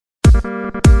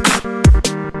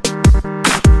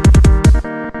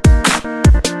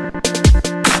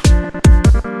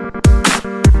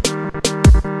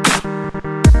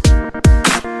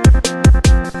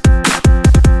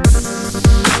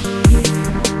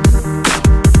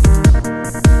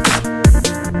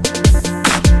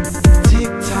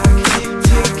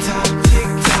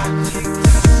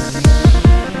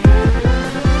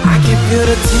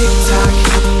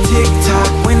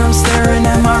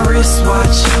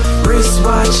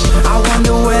wristwatch. I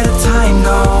wonder where the time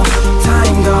go,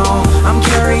 time go. I'm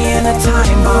carrying a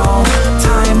time bomb,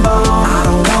 time bomb. I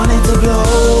don't want it to blow,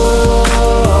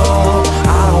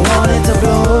 I don't want it to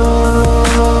blow.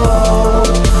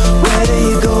 Where do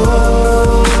you go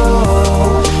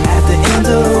at the end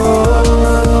of the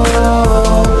road?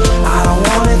 I don't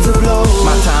want it to blow.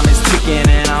 My time is ticking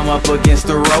and I'm up against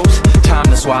the ropes. Time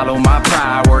to swallow my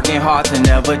pride, working hard to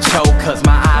never choke. Cause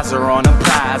my eyes are on the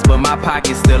prize, but my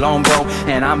pocket's still on broke.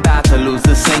 And I'm about to lose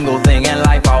the single thing in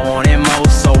life I wanted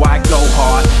most. So I go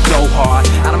hard,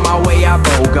 out of my way I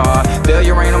bogart.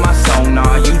 Failure ain't on my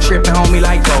sonar, you tripping on me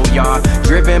like Goyard.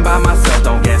 Driven by myself,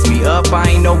 don't gas me up, I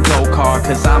ain't no go-kart.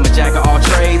 Cause I'm a jack of all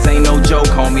trades, ain't no joke,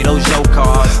 homie, those joke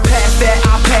cars. Past that,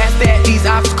 I pass that, these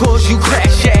obstacles you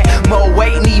crash at. More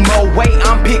weight, need more weight,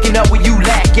 I'm picking up where you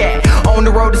lack at. On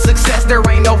the road to success, there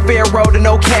ain't no fair road and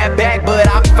no cab back. But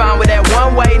I'm fine with that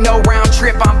one way, no round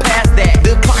trip, I'm past that.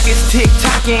 The clock is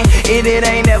tick-tocking, and it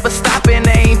ain't ever stopping.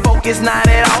 They ain't focused, not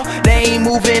at all, they ain't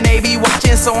moving, they be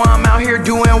watching. So I'm out here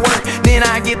doing work, then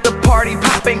I get the party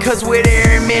popping. Cause with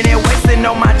every minute wasted,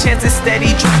 know my chances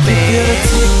steady dropping. Feel the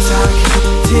tick-tock,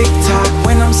 tick-tock,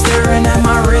 when I'm staring at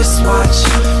my wristwatch,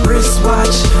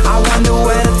 wristwatch. I wonder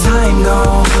where the time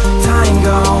go, time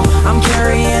go. I'm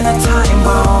carrying a time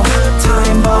bomb,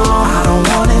 time bomb. I don't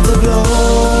want it to blow,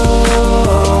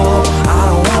 I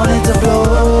don't want it to blow.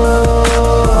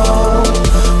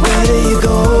 Where do you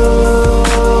go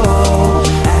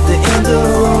at the end of the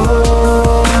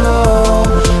road?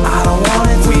 I don't want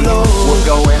it to blow. We're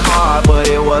going hard, but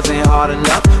it wasn't hard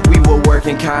enough. We were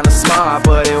working kinda smart,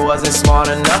 but it wasn't smart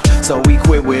enough. So we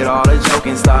quit with all the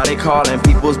joking, started calling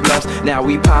people's bluffs. Now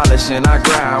we polishing our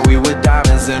grind, we were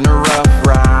diamonds in the rough,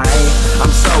 right? I'm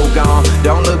so gone,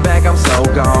 don't look back, I'm so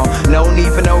gone. No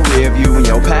need for no rear view,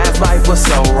 your past life was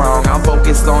so wrong. I'm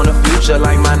focused on the future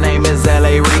like my name is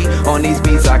L.A. Reid. On these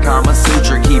beats I Kama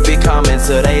Sutra, keep it coming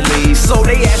till they leave. So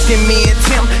they asking me and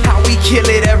Tim how we kill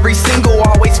it every single.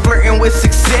 Always flirting with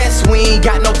success, we ain't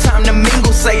got no time to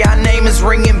mingle. Say our name is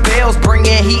ringing bells,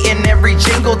 bringing heat in every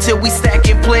jingle. Till we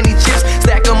stacking plenty chips,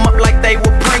 stack them up like they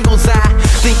were Pringles. I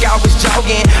think I was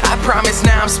jogging, I promise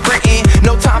now I'm sprinting.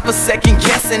 No time for second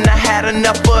guessing, I had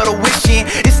enough of the wishing.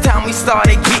 It's time we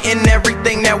started getting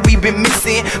everything that we've been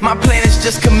missing. My plan is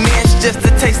just commenced, just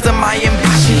a taste of my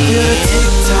ambition.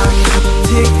 Tick-tock,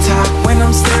 tick-tock, when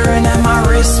I'm staring at my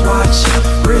wristwatch,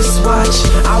 wristwatch.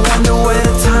 I wonder where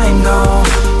the time go,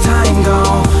 time go.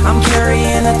 I'm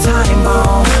carrying a time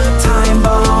bomb, time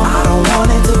bomb. I don't want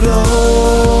it to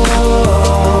blow,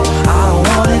 I don't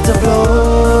want it to blow.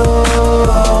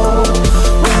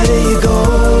 Where do you go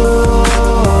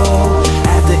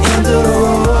at the end of the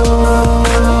road?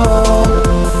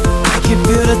 I can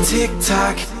feel the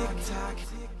tick-tock,